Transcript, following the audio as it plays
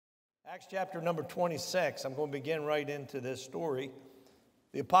Acts chapter number 26. I'm going to begin right into this story.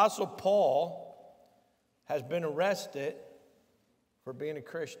 The Apostle Paul has been arrested for being a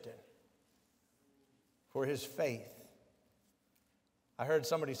Christian, for his faith. I heard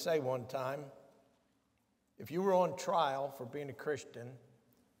somebody say one time, if you were on trial for being a Christian,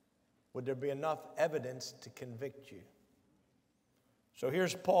 would there be enough evidence to convict you? So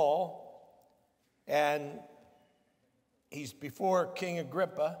here's Paul, and he's before King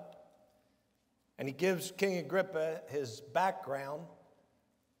Agrippa, and he gives King Agrippa his background,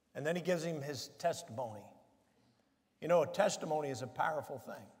 and then he gives him his testimony. You know, a testimony is a powerful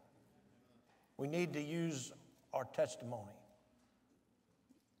thing. We need to use our testimony.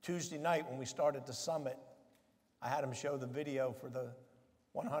 Tuesday night when we started the summit, I had him show the video for the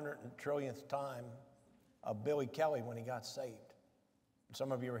 100 trillionth time of Billy Kelly when he got saved. And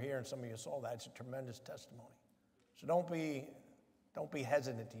some of you were here and some of you saw that. It's a tremendous testimony. So don't be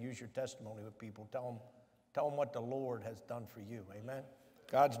hesitant to use your testimony with people. Tell them what the Lord has done for you. Amen?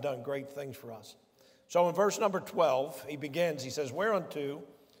 God's done great things for us. So in verse number 12, he begins, he says, "Whereunto,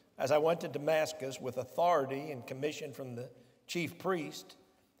 as I went to Damascus with authority and commission from the chief priest,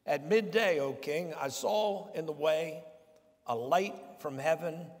 at midday, O king, I saw in the way a light from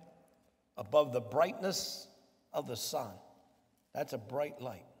heaven above the brightness of the sun." That's a bright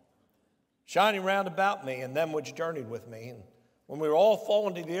light. "Shining round about me and them which journeyed with me. And when we were all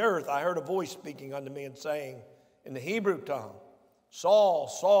fallen to the earth, I heard a voice speaking unto me and saying in the Hebrew tongue, Saul,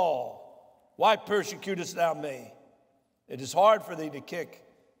 Saul, why persecutest thou me? It is hard for thee to kick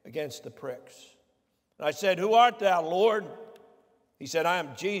against the pricks. And I said, Who art thou, Lord? He said, I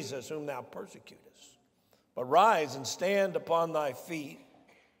am Jesus, whom thou persecutest. But rise and stand upon thy feet,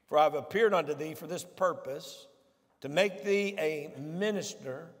 for I have appeared unto thee for this purpose, to make thee a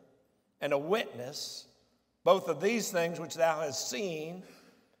minister and a witness, both of these things which thou hast seen,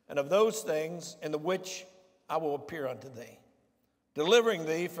 and of those things in the which I will appear unto thee, delivering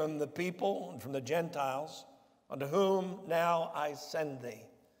thee from the people and from the Gentiles, unto whom now I send thee,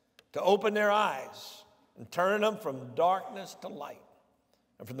 to open their eyes and turn them from darkness to light,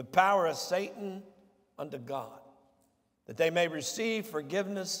 and from the power of Satan unto God, that they may receive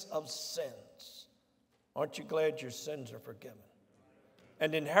forgiveness of sins." Aren't you glad your sins are forgiven?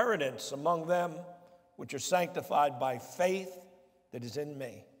 "And inheritance among them which are sanctified by faith that is in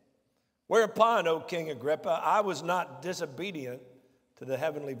me. Whereupon, O King Agrippa, I was not disobedient to the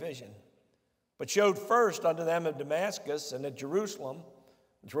heavenly vision, but showed first unto them at Damascus and at Jerusalem,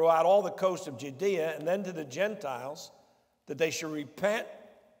 and throughout all the coast of Judea, and then to the Gentiles, that they should repent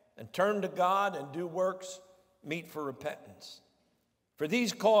and turn to God and do works meet for repentance. For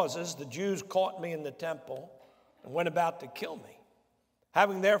these causes the Jews caught me in the temple and went about to kill me.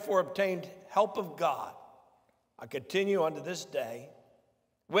 Having therefore obtained help of God, I continue unto this day,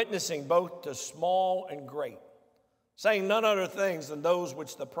 witnessing both to small and great, saying none other things than those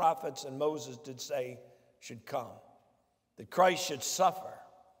which the prophets and Moses did say should come, that Christ should suffer,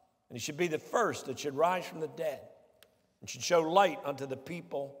 and he should be the first that should rise from the dead, and should show light unto the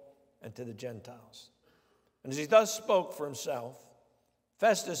people and to the Gentiles. And as he thus spoke for himself,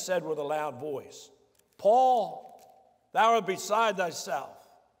 Festus said with a loud voice, Paul, thou art beside thyself.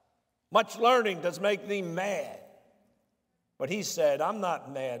 Much learning does make thee mad. But he said, I'm not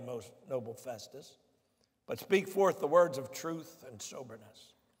mad, most noble Festus, but speak forth the words of truth and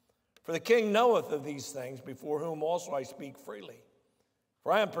soberness. For the king knoweth of these things, before whom also I speak freely.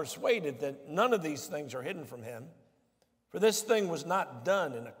 For I am persuaded that none of these things are hidden from him, for this thing was not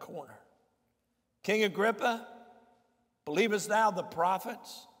done in a corner. King Agrippa, believest thou the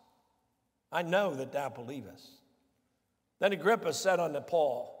prophets? I know that thou believest. Then Agrippa said unto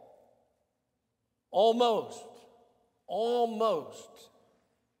Paul, Almost,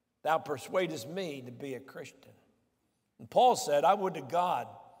 thou persuadest me to be a Christian. And Paul said, I would to God,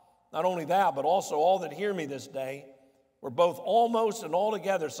 not only thou, but also all that hear me this day, were both almost and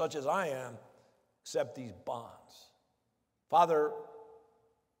altogether such as I am, except these bonds. Father,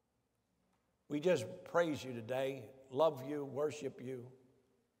 we just praise you today, love you, worship you,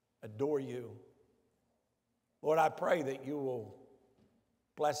 adore you. Lord, I pray that you will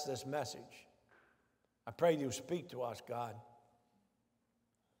bless this message. I pray you speak to us, God.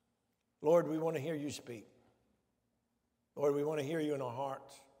 Lord, we want to hear you speak. Lord, we want to hear you in our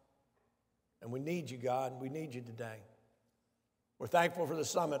hearts. And we need you, God. We need you today. We're thankful for the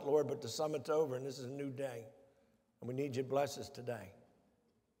summit, Lord, but the summit's over and this is a new day. And we need you to bless us today.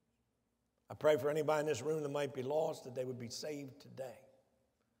 I pray for anybody in this room that might be lost, that they would be saved today.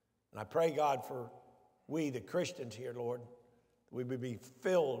 And I pray, God, for we, the Christians here, Lord, that we would be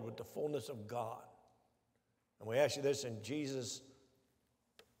filled with the fullness of God. And we ask you this in Jesus'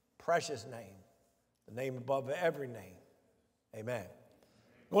 precious name, the name above every name. Amen.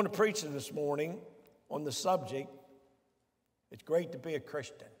 I'm going to preach this morning on the subject, it's great to be a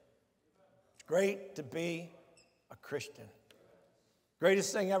Christian. It's great to be a Christian.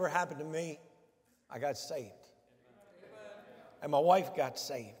 Greatest thing ever happened to me, I got saved. And my wife got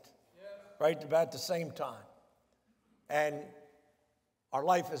saved right about the same time. And our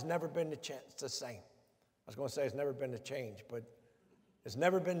life has never been the same. I was going to say it's never been a change, but it's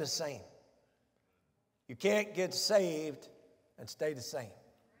never been the same. You can't get saved and stay the same.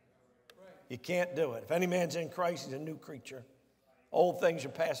 You can't do it. If any man's in Christ, he's a new creature. Old things are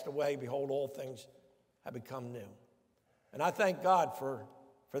passed away. Behold, all things have become new. And I thank God for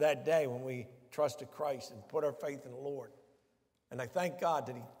that day when we trusted Christ and put our faith in the Lord. And I thank God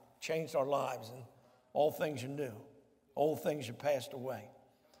that he changed our lives and all things are new. Old things are passed away.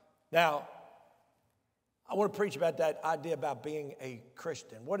 Now, I want to preach about that idea about being a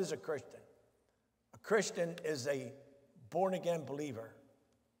Christian. What is a Christian? A Christian is a born-again believer.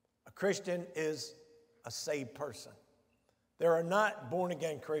 A Christian is a saved person. There are not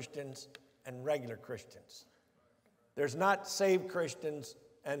born-again Christians and regular Christians. There's not saved Christians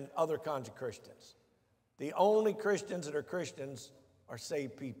and other kinds of Christians. The only Christians that are Christians are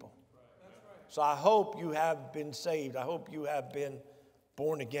saved people. So I hope you have been saved. I hope you have been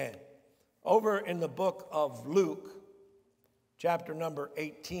born again. Over in the book of Luke, chapter number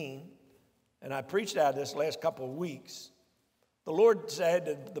 18, and I preached out of this last couple of weeks, the Lord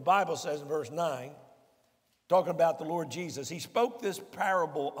said, the Bible says in verse 9, talking about the Lord Jesus, he spoke this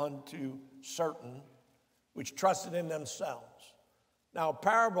parable unto certain which trusted in themselves. Now, a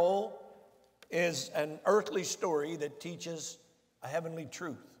parable is an earthly story that teaches a heavenly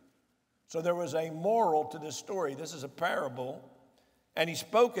truth. So there was a moral to this story. This is a parable. And he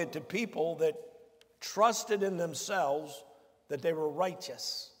spoke it to people that trusted in themselves that they were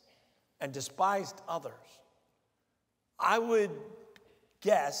righteous and despised others. I would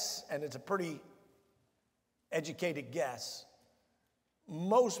guess, and it's a pretty educated guess,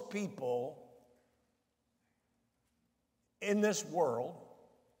 most people in this world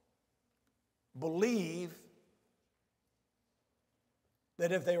believe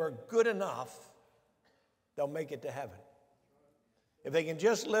that if they were good enough, they'll make it to heaven. If they can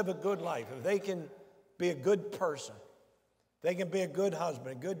just live a good life, if they can be a good person, they can be a good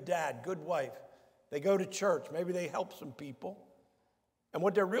husband, a good dad, good wife, they go to church, maybe they help some people, and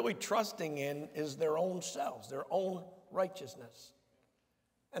what they're really trusting in is their own selves, their own righteousness.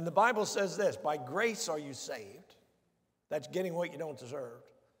 And the Bible says this, by grace are you saved. That's getting what you don't deserve.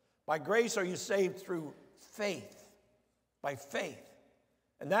 By grace are you saved through faith, by faith.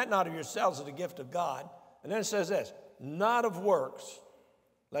 And that not of yourselves is a gift of God. And then it says this, not of works,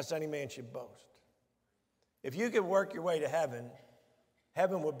 lest any man should boast. If you could work your way to heaven,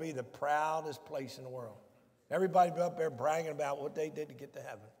 heaven would be the proudest place in the world. Everybody be up there bragging about what they did to get to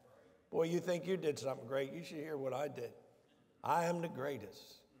heaven. Boy, you think you did something great. You should hear what I did. I am the greatest.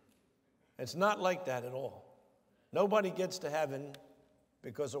 It's not like that at all. Nobody gets to heaven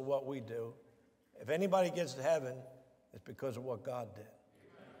because of what we do. If anybody gets to heaven, it's because of what God did.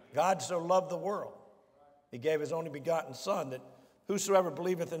 God so loved the world, he gave his only begotten Son, that whosoever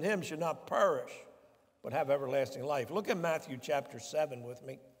believeth in him should not perish, but have everlasting life. Look at Matthew chapter 7 with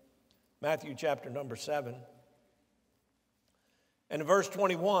me. Matthew chapter number 7. And in verse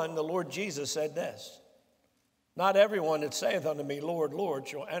 21, the Lord Jesus said this, not everyone that saith unto me, Lord, Lord,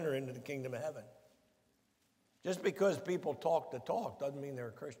 shall enter into the kingdom of heaven. Just because people talk the talk doesn't mean they're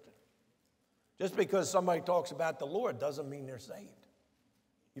a Christian. Just because somebody talks about the Lord doesn't mean they're saved.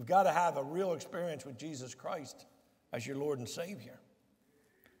 You've got to have a real experience with Jesus Christ as your Lord and Savior.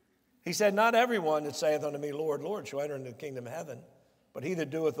 He said, not everyone that saith unto me, Lord, Lord, shall enter into the kingdom of heaven, but he that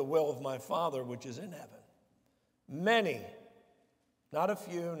doeth the will of my Father which is in heaven. Many, not a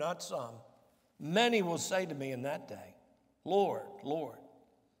few, not some, many will say to me in that day, Lord, Lord,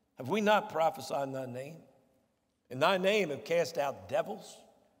 have we not prophesied in thy name? In thy name have cast out devils,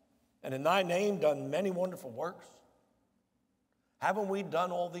 and in thy name done many wonderful works. Haven't we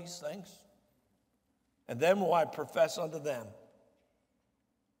done all these things? And then will I profess unto them,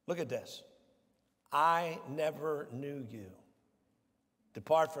 look at this, I never knew you.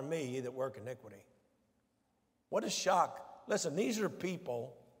 Depart from me, ye that work iniquity. What a shock. Listen, these are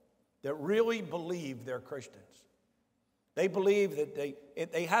people that really believe they're Christians. They believe that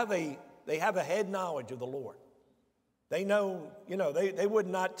they have a head knowledge of the Lord. They know, they would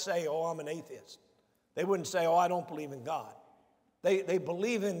not say, oh, I'm an atheist. They wouldn't say, oh, I don't believe in God. They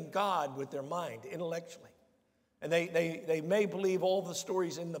believe in God with their mind, intellectually. And they may believe all the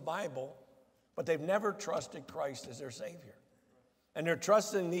stories in the Bible, but they've never trusted Christ as their Savior. And they're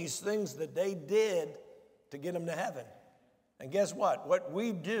trusting these things that they did to get them to heaven. And guess what? What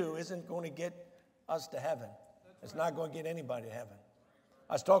we do isn't going to get us to heaven. It's not going to get anybody to heaven.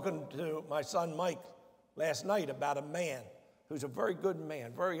 I was talking to my son Mike last night about a man who's a very good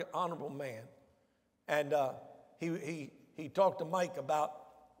man, very honorable man. And he talked to Mike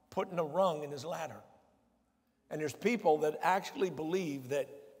about putting a rung in his ladder. And there's people that actually believe that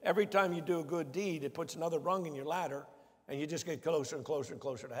every time you do a good deed, it puts another rung in your ladder, and you just get closer and closer and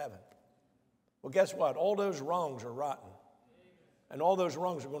closer to heaven. Well, guess what? All those rungs are rotten. And all those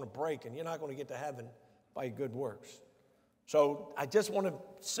rungs are going to break, and you're not going to get to heaven by good works. So I just want to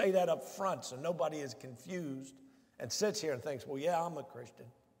say that up front so nobody is confused and sits here and thinks, well, yeah, I'm a Christian.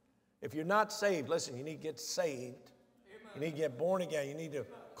 If you're not saved, listen, you need to get saved. You need to get born again. You need to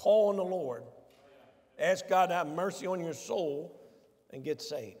call on the Lord. Ask God to have mercy on your soul and get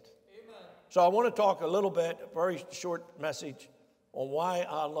saved. Amen. So I want to talk a little bit, a very short message on why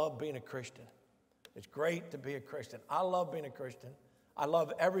I love being a Christian. It's great to be a Christian. I love being a Christian. I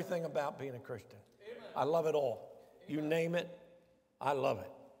love everything about being a Christian. Amen. I love it all. Amen. You name it, I love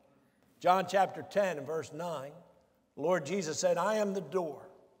it. John chapter 10 and verse 9, Lord Jesus said, I am the door,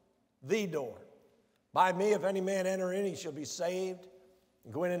 the door. By me, if any man enter in, he shall be saved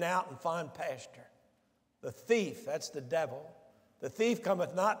and go in and out and find pasture. The thief, that's the devil, the thief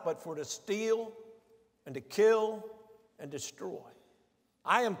cometh not but for to steal and to kill and destroy.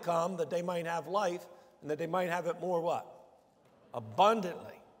 I am come that they might have life and that they might have it more what?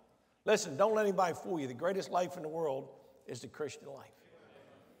 Abundantly. Listen, don't let anybody fool you. The greatest life in the world is the Christian life.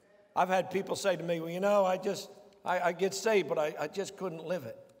 I've had people say to me, well, you know, I get saved, but I just couldn't live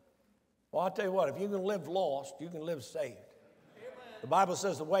it. Well, I'll tell you what, if you can live lost, you can live saved. Amen. The Bible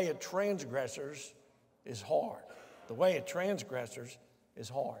says the way of transgressors is hard. The way of transgressors is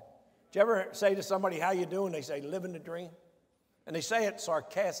hard. Did you ever say to somebody, how you doing? They say, living the dream. And they say it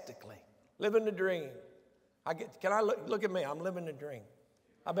sarcastically, living the dream. Look at me, I'm living the dream.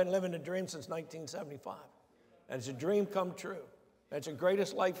 I've been living the dream since 1975. And it's a dream come true. And it's the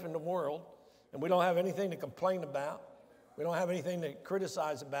greatest life in the world. And we don't have anything to complain about. We don't have anything to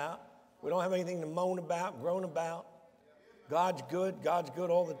criticize about. We don't have anything to moan about, groan about. God's good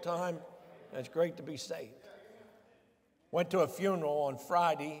all the time. And it's great to be saved. Went to a funeral on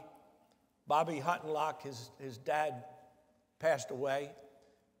Friday. Bobby Huttenlock, his dad, passed away.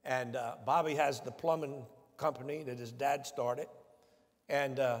 And Bobby has the plumbing company that his dad started.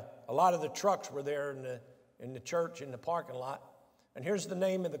 And a lot of the trucks were there in the church, in the parking lot. And here's the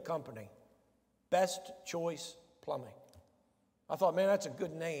name of the company, Best Choice Plumbing. I thought, man, that's a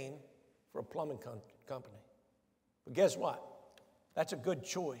good name for a plumbing company. But guess what? That's a good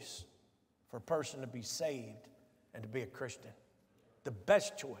choice for a person to be saved and to be a Christian. The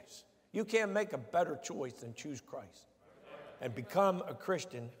best choice. You can't make a better choice than choose Christ and become a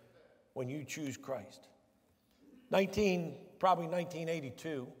Christian when you choose Christ. Probably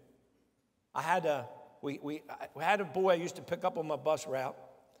 1982, I had a boy I used to pick up on my bus route.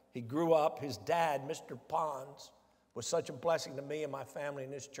 He grew up. His dad, Mr. Pons, was such a blessing to me and my family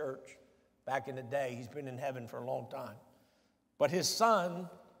in this church back in the day. He's been in heaven for a long time. But his son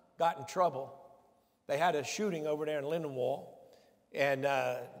got in trouble. They had a shooting over there in Lindenwold, and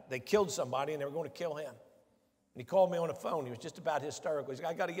they killed somebody, and they were going to kill him. And he called me on the phone. He was just about hysterical. He said,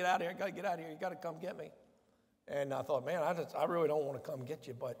 I got to get out of here. I got to get out of here. You got to come get me. And I thought, man, I really don't want to come get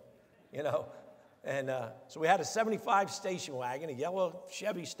you, but, you know. And so we had a 75 station wagon, a yellow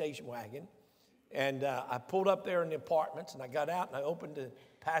Chevy station wagon. And I pulled up there in the apartments, and I got out, and I opened the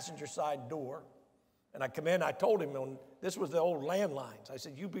passenger side door. And I come in, I told him, this was the old landlines. I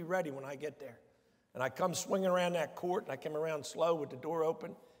said, you be ready when I get there. And I come swinging around that court, and I came around slow with the door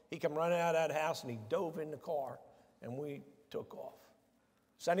open. He come running out of that house, and he dove in the car, and we took off.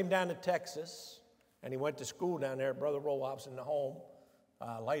 Sent him down to Texas, and he went to school down there at Brother Rollops in the home,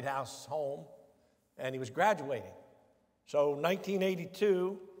 Lighthouse Home, and he was graduating. So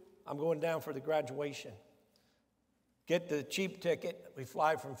 1982, I'm going down for the graduation. Get the cheap ticket. We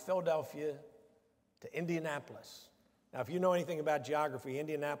fly from Philadelphia to Indianapolis. Now, if you know anything about geography,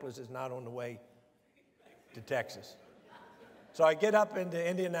 Indianapolis is not on the way to Texas. So I get up into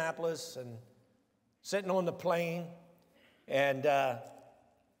Indianapolis and sitting on the plane, and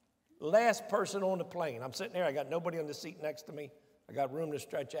last person on the plane. I'm sitting there. I got nobody on the seat next to me. I got room to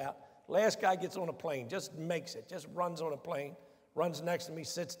stretch out. Last guy gets on a plane, just makes it, just runs on a plane, runs next to me,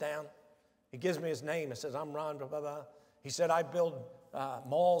 sits down. He gives me his name and says, I'm Ron, blah, blah, blah. He said, I build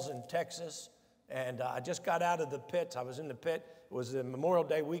malls in Texas, and I just got out of the pits. I was in the pit. It was the Memorial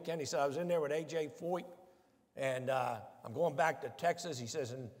Day weekend. He said, I was in there with A.J. Foyt, and I'm going back to Texas. He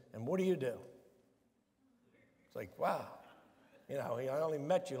says, and what do you do? It's like, wow. You know, I only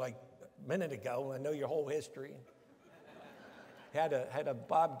met you like a minute ago. I know your whole history. Had a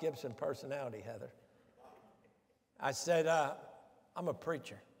Bob Gibson personality, Heather. I said, I'm a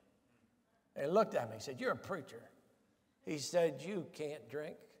preacher. And he looked at me. He said, you're a preacher. He said, you can't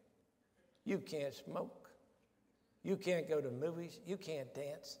drink. You can't smoke. You can't go to movies. You can't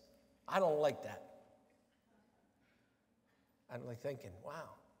dance. I don't like that. I'm like thinking, wow,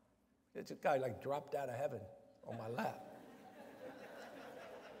 this guy like dropped out of heaven on my lap.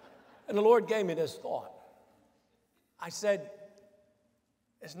 And the Lord gave me this thought. I said,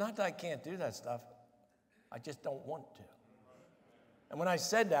 it's not that I can't do that stuff. I just don't want to. And when I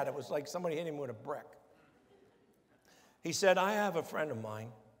said that, it was like somebody hit him with a brick. He said, I have a friend of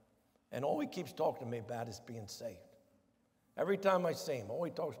mine, and all he keeps talking to me about is being saved. Every time I see him, all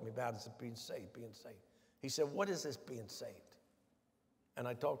he talks to me about is being saved, being saved. He said, what is this being saved? And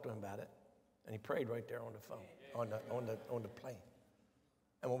I talked to him about it, and he prayed right there on the phone, on the plane.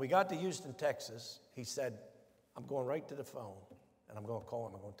 And when we got to Houston, Texas, he said, I'm going right to the phone, and I'm going to call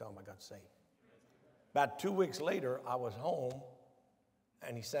him. I'm going to tell him I got saved. About 2 weeks later, I was home,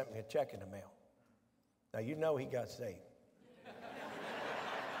 and he sent me a check in the mail. Now, you know he got saved.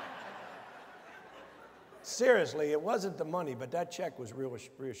 Seriously, it wasn't the money, but that check was real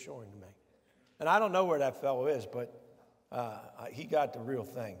reassuring to me. And I don't know where that fellow is, but he got the real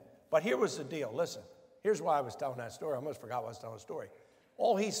thing. But here was the deal. Listen, here's why I was telling that story. I almost forgot why I was telling the story.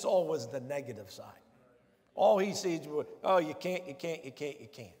 All he saw was the negative side. All he sees was, oh, you can't.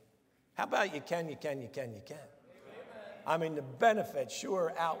 How about you can? I mean, the benefits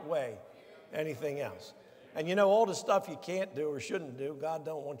sure outweigh anything else. And you know, all the stuff you can't do or shouldn't do, God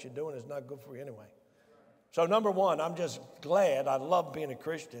don't want you doing. It's not good for you anyway. So number one, I'm just glad. I love being a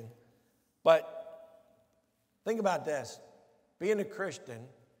Christian. But think about this. Being a Christian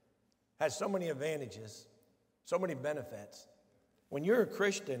has so many advantages, so many benefits. When you're a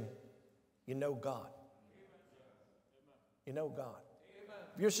Christian, you know God. You know God.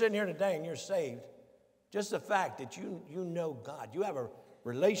 If you're sitting here today and you're saved, just the fact that you know God, you have a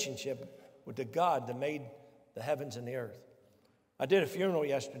relationship with the God that made the heavens and the earth. I did a funeral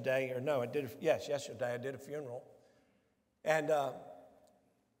yesterday, yesterday I did a funeral. And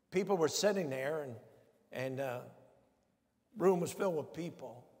people were sitting there, and room was filled with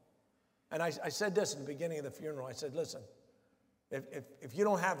people. And I said this in the beginning of the funeral. I said, listen, if you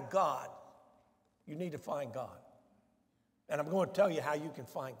don't have God, you need to find God. And I'm going to tell you how you can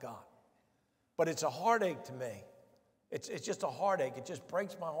find God. But it's a heartache to me. It's just a heartache. It just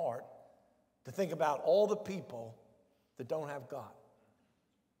breaks my heart to think about all the people that don't have God.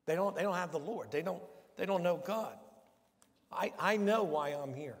 They don't have the Lord. They don't know God. I know why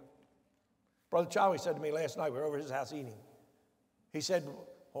I'm here. Brother Charlie said to me last night, we were over at his house eating. He said,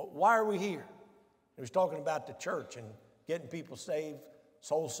 well, why are we here? He was talking about the church and getting people saved,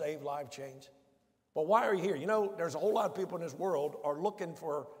 souls saved, lives changed. But why are you here? You know, there's a whole lot of people in this world are looking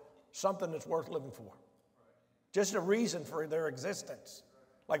for something that's worth living for. Just a reason for their existence.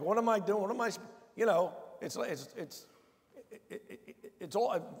 Like, what am I doing? What am I, you know, it's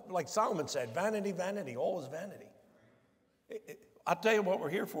all, like Solomon said, vanity, vanity, all is vanity. I'll tell you what we're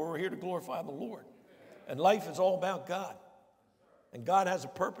here for. We're here to glorify the Lord. And life is all about God. And God has a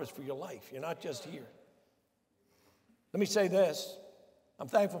purpose for your life. You're not just here. Let me say this. I'm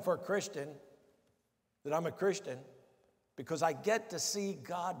thankful for a Christian, that I'm a Christian, because I get to see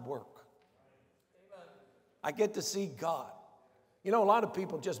God work. I get to see God. You know, a lot of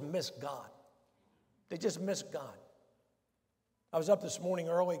people just miss God. They just miss God. I was up this morning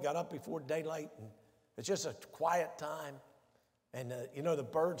early, got up before daylight, and it's just a quiet time. And, you know, the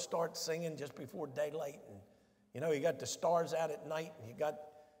birds start singing just before daylight. And, you know, you got the stars out at night, and you got,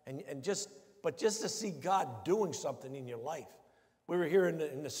 but just to see God doing something in your life. We were here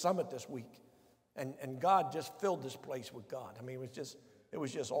in the summit this week, and God just filled this place with God. I mean, it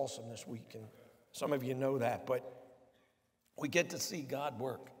was just awesome this week, and some of you know that, but we get to see God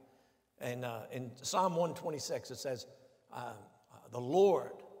work. And in Psalm 126, it says, the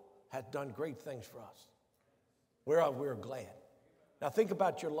Lord hath done great things for us, whereof we are glad. Now think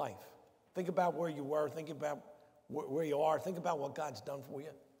about your life. Think about where you were. Think about where you are. Think about what God's done for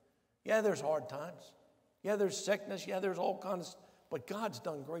you. Yeah, there's hard times. Yeah, there's sickness. Yeah, there's all kinds of, but God's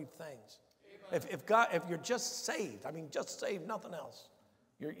done great things. If you're just saved, I mean, just saved, nothing else,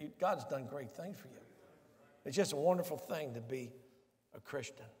 God's done great things for you. It's just a wonderful thing to be a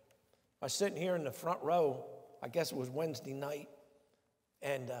Christian. I was sitting here in the front row, I guess it was Wednesday night,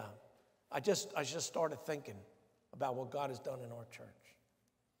 and I just started thinking about what God has done in our church.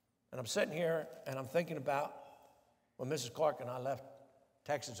 And I'm sitting here, and I'm thinking about when Mrs. Clark and I left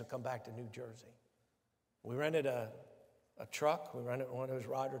Texas to come back to New Jersey. We rented a a truck. We rented one of those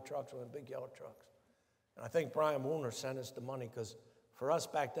Ryder trucks, one of the big yellow trucks. And I think Brian Woolner sent us the money because for us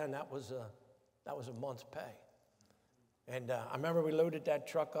back then, that was a month's pay. And I remember we loaded that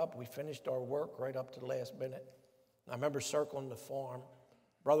truck up. We finished our work right up to the last minute. I remember circling the farm.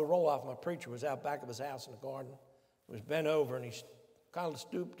 Brother Roloff, my preacher, was out back of his house in the garden. He was bent over, and he kind of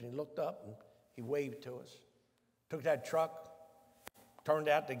stooped, and he looked up, and he waved to us. Took that truck, turned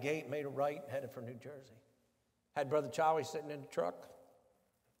out the gate, made a right, and headed for New Jersey. Had Brother Charlie sitting in the truck,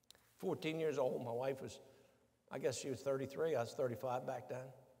 14 years old. My wife was, I guess she was 33. I was 35 back then.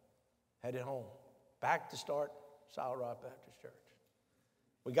 Headed home. Back to start Solid Rock Baptist Church.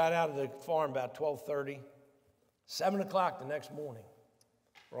 We got out of the farm about 12:30. 7 o'clock the next morning,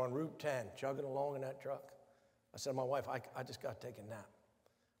 we're on Route 10, chugging along in that truck. I said to my wife, I just got to take a nap.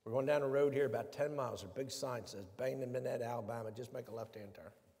 We're going down the road here about 10 miles. A big sign says, Bainton, Minette, Alabama, just make a left-hand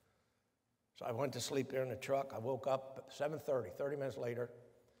turn. So I went to sleep there in the truck. I woke up at 7:30, 30 minutes later.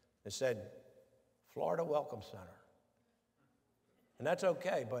 It said, Florida Welcome Center. And that's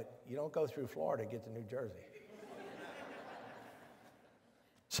okay, but you don't go through Florida to get to New Jersey.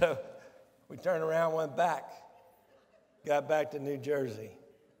 So we turned around, went back, got back to New Jersey,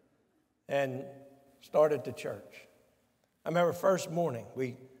 and started the church. I remember first morning,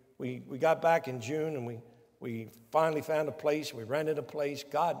 we got back in June, and we finally found a place. We rented a place.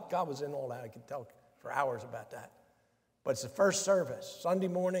 God was in all that. I could tell for hours about that. But it's the first service, Sunday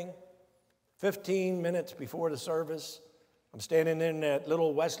morning, 15 minutes before the service. I'm standing in that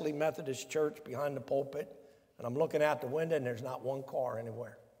little Wesley Methodist church behind the pulpit, and I'm looking out the window, and there's not one car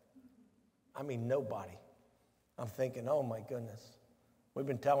anywhere. I mean, nobody. I'm thinking, oh, my goodness. We've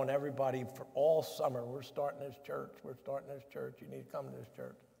been telling everybody for all summer, we're starting this church. We're starting this church. You need to come to this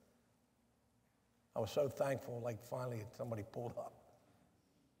church. I was so thankful, like finally somebody pulled up.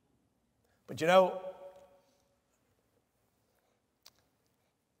 But you know,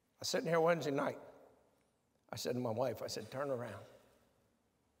 I was sitting here Wednesday night. I said to my wife, I said, turn around.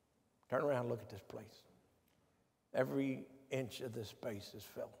 Turn around and look at this place. Every inch of this space is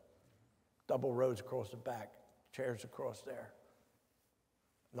filled. Double rows across the back, chairs across there.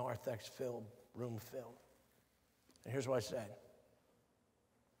 Narthex filled, room filled. And here's what I said.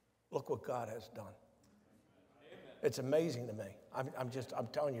 Look what God has done. Amen. It's amazing to me. I'm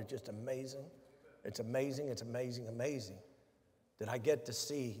telling you, it's just amazing. It's amazing, it's amazing, amazing that I get to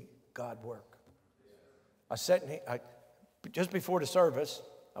see God work. I sat in here, just before the service,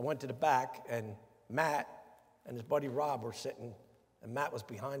 I went to the back, and Matt and his buddy Rob were sitting, and Matt was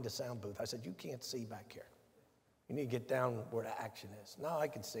behind the sound booth. I said, you can't see back here. You need to get down where the action is. No, I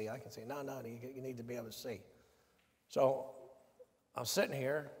can see. No, you need to be able to see. So I'm sitting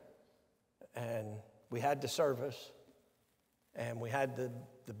here, and we had the service, and we had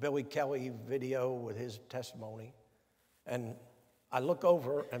the Billy Kelly video with his testimony. And I look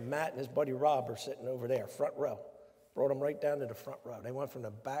over, and Matt and his buddy Rob are sitting over there, front row. Brought them right down to the front row. They went from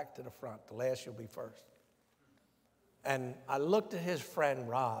the back to the front. The last you'll be first. And I looked at his friend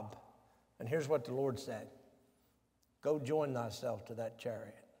Rob, and here's what the Lord said. Go join thyself to that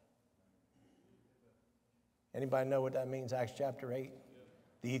chariot. Anybody know what that means? Acts chapter 8,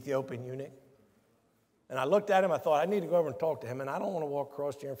 the Ethiopian eunuch. And I looked at him, I thought, I need to go over and talk to him, and I don't want to walk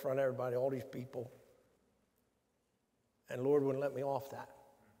across here in front of everybody, all these people. And the Lord wouldn't let me off that.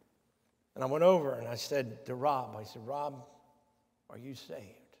 And I went over and I said to Rob, I said, Rob, are you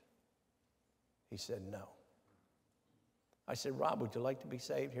saved? He said, no. I said, Rob, would you like to be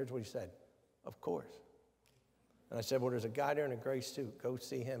saved? Here's what he said. Of course. And I said, well, there's a guy there in a gray suit. Go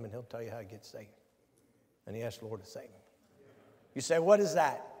see him, and he'll tell you how to get saved. And he asked the Lord to save him. You say, what is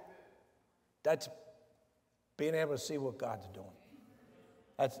that? That's being able to see what God's doing.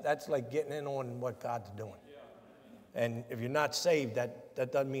 That's like getting in on what God's doing. And if you're not saved, that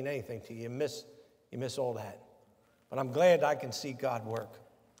doesn't mean anything to you. You miss all that. But I'm glad I can see God work.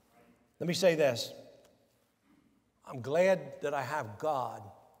 Let me say this. I'm glad that I have God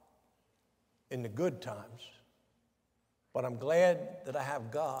in the good times. But I'm glad that I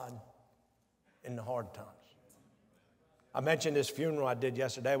have God in the hard times. I mentioned this funeral I did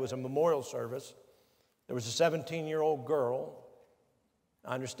yesterday. It was a memorial service. There was a 17-year-old girl.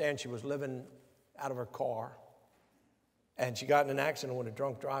 I understand she was living out of her car. And she got in an accident with a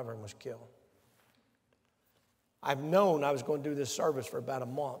drunk driver and was killed. I've known I was going to do this service for about a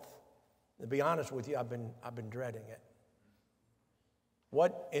month. To be honest with you, I've been dreading it.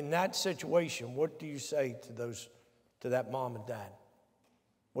 What, in that situation, what do you say to that mom and dad?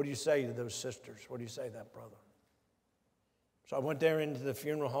 What do you say to those sisters? What do you say to that brother? So I went there into the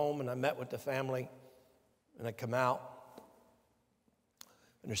funeral home, and I met with the family, and I come out,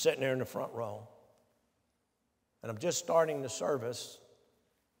 and they're sitting there in the front row. And I'm just starting the service,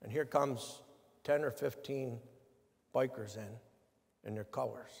 and here comes 10 or 15 bikers in their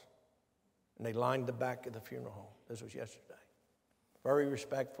colors. And they lined the back of the funeral home. This was yesterday. Very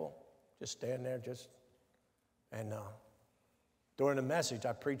respectful, just stand there, and during the message,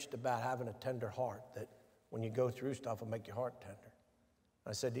 I preached about having a tender heart, that when you go through stuff, it'll make your heart tender.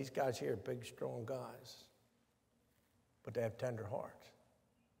 I said, these guys here are big, strong guys, but they have tender hearts.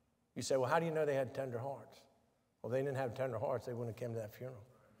 You say, well, how do you know they had tender hearts? Well, they didn't have tender hearts. They wouldn't have come to that funeral.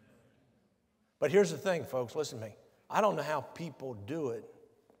 But here's the thing, folks. Listen to me. I don't know how people do it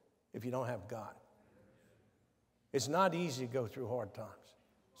if you don't have God. It's not easy to go through hard times.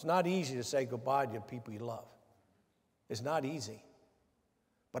 It's not easy to say goodbye to the people you love. It's not easy.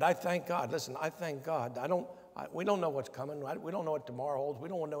 But I thank God. Listen, I thank God. We don't know what's coming. We don't know what tomorrow holds. We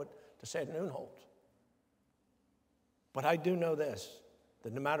don't know what this afternoon holds. But I do know this,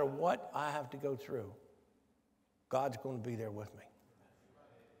 that no matter what I have to go through, God's going to be there with me.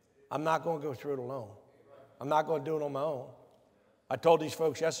 I'm not going to go through it alone. I'm not going to do it on my own. I told these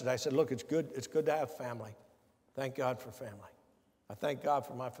folks yesterday, I said, look, it's good to have family. Thank God for family. I thank God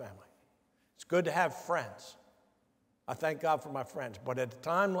for my family. It's good to have friends. I thank God for my friends. But at a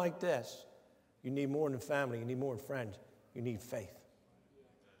time like this, you need more than family. You need more than friends. You need faith.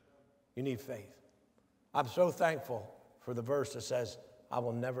 You need faith. I'm so thankful for the verse that says, I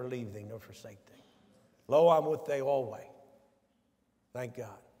will never leave thee nor forsake thee. Lo, I'm with thee always. Thank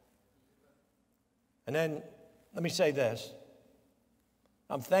God. And then let me say this.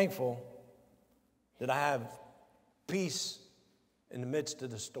 I'm thankful that I have peace in the midst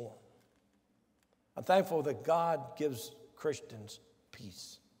of the storm. I'm thankful that God gives Christians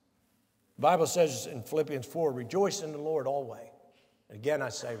peace. The Bible says in Philippians 4, rejoice in the Lord always. And again, I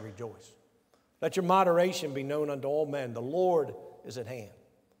say rejoice. Let your moderation be known unto all men. The Lord is at hand.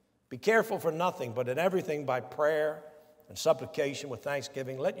 Be careful for nothing, but in everything by prayer and supplication with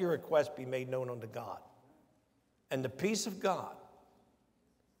thanksgiving, let your requests be made known unto God. And the peace of God,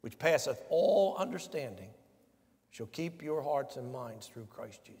 which passeth all understanding, shall keep your hearts and minds through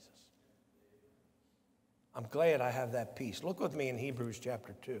Christ Jesus. I'm glad I have that peace. Look with me in Hebrews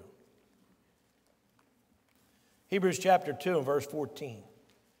chapter 2. Hebrews chapter 2 and verse 14.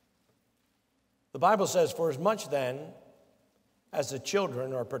 The Bible says, for as much then as the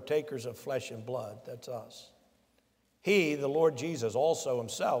children are partakers of flesh and blood, that's us, he, the Lord Jesus, also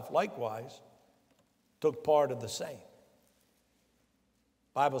himself likewise took part of the same.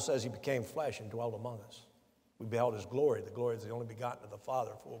 The Bible says he became flesh and dwelt among us. We beheld his glory. The glory is the only begotten of the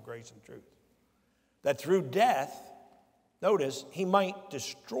Father, full of grace and truth. That through death, notice, he might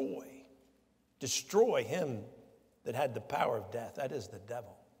destroy him that had the power of death, that is the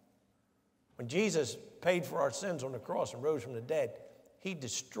devil. When Jesus paid for our sins on the cross and rose from the dead, he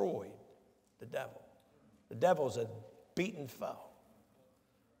destroyed the devil. The devil is a beaten foe.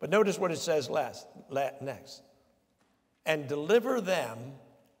 But notice what it says next. And deliver them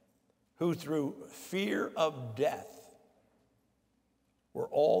who through fear of death were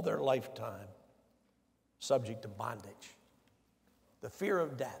all their lifetime subject to bondage. The fear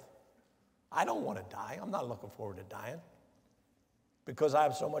of death. I don't want to die. I'm not looking forward to dying because I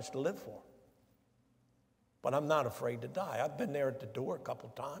have so much to live for. But I'm not afraid to die. I've been there at the door a couple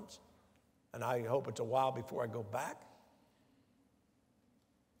times, and I hope it's a while before I go back.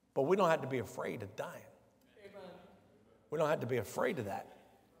 But we don't have to be afraid of dying. Amen. We don't have to be afraid of that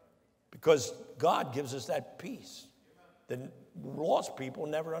because God gives us that peace that lost people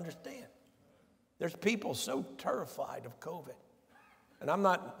never understand. There's people so terrified of COVID. And I'm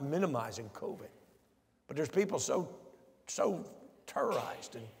not minimizing COVID, but there's people so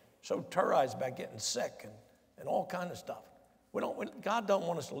terrorized and so terrorized about getting sick and all kind of stuff. God don't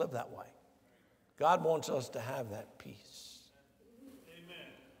want us to live that way. God wants us to have that peace. Amen.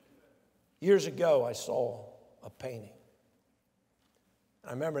 Years ago, I saw a painting.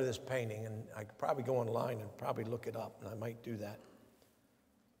 I remember this painting, and I could probably go online and probably look it up, and I might do that.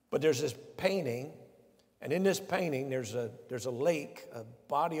 But there's this painting. And in this painting, there's a lake, a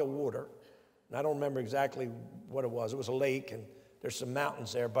body of water. And I don't remember exactly what it was. It was a lake, and there's some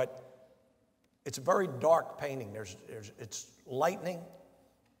mountains there. But it's a very dark painting. It's lightning,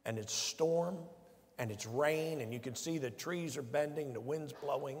 and it's storm, and it's rain. And you can see the trees are bending, the wind's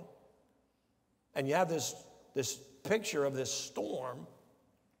blowing. And you have this picture of this storm.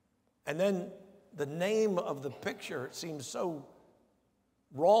 And then the name of the picture seems so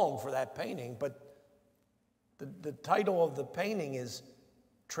wrong for that painting, but the title of the painting is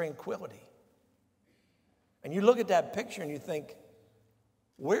Tranquility. And you look at that picture and you think,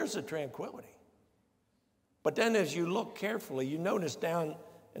 where's the tranquility? But then as you look carefully, you notice down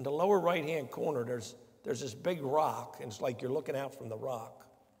in the lower right-hand corner, there's there's this big rock, and it's like you're looking out from the rock.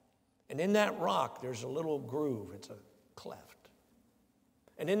 And in that rock, there's a little groove. It's a cleft.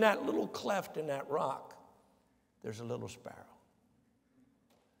 And in that little cleft in that rock, there's a little sparrow.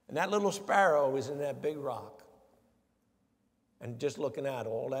 And that little sparrow is in that big rock and just looking out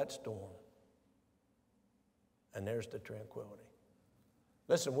all that storm. And there's the tranquility.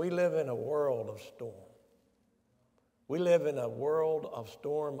 Listen, we live in a world of storm. We live in a world of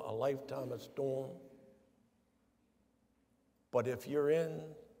storm, a lifetime of storm. But if you're in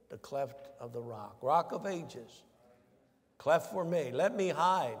the cleft of the rock, rock of ages, cleft for me, let me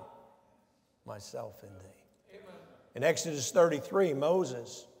hide myself in thee. Amen. In Exodus 33,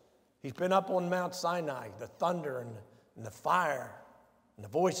 Moses, he's been up on Mount Sinai, the thunder and the fire and the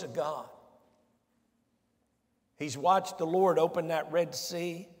voice of God. He's watched the Lord open that Red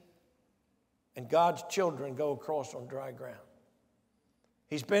Sea and God's children go across on dry ground.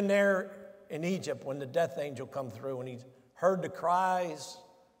 He's been there in Egypt when the death angel come through, and he's heard the cries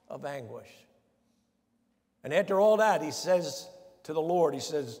of anguish. And after all that, he says to the Lord, he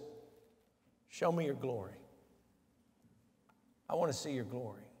says, show me your glory. I want to see your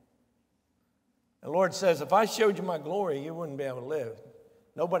glory. And the Lord says, if I showed you my glory, you wouldn't be able to live.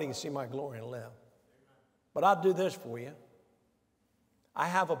 Nobody can see my glory and live. But I'll do this for you. I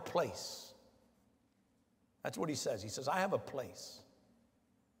have a place. That's what he says. He says, I have a place.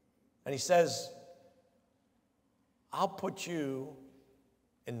 And he says, I'll put you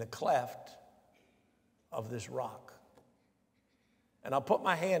in the cleft of this rock. And I'll put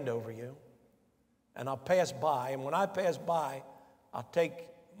my hand over you, and I'll pass by. And when I pass by, I'll take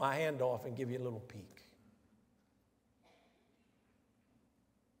my hand off and give you a little peek.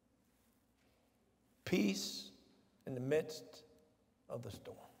 Peace in the midst of the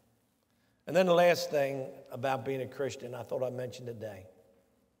storm. And then the last thing about being a Christian I thought I'd mention today.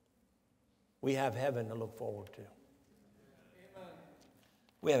 We have heaven to look forward to. Amen.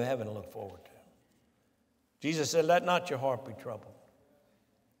 We have heaven to look forward to. Jesus said, let not your heart be troubled.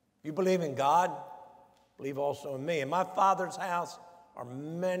 If you believe in God, believe also in me. In my Father's house are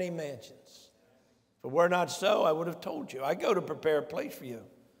many mansions. If it were not so, I would have told you. I go to prepare a place for you.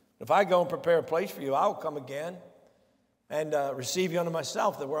 If I go and prepare a place for you, I will come again and receive you unto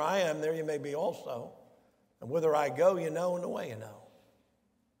myself, that where I am, there you may be also. And whither I go, you know, and the way you know.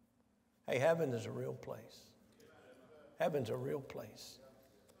 Hey, heaven is a real place. Heaven's a real place.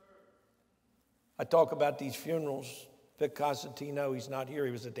 I talk about these funerals. Vic Costantino, he's not here.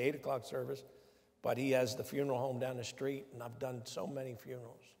 He was at the 8 o'clock service. But he has the funeral home down the street, and I've done so many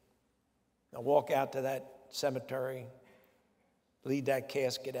funerals. I walk out to that cemetery, lead that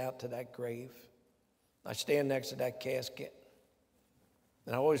casket out to that grave. I stand next to that casket,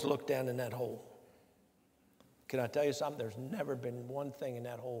 and I always look down in that hole. Can I tell you something? There's never been one thing in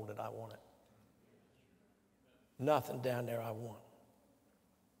that hole that I wanted. Nothing down there I want.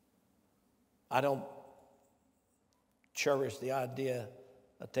 I don't cherish the idea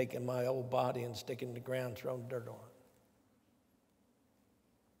of taking my old body and sticking it in the ground, throwing dirt on it.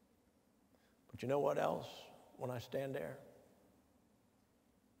 But you know what else? When I stand there,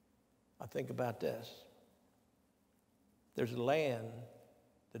 I think about this. There's a land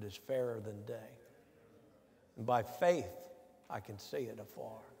that is fairer than day. And by faith, I can see it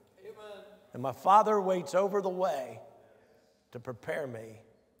afar. Amen. And my Father waits over the way to prepare me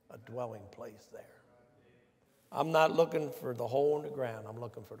a dwelling place there. I'm not looking for the hole in the ground. I'm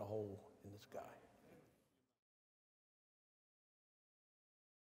looking for the hole in the sky.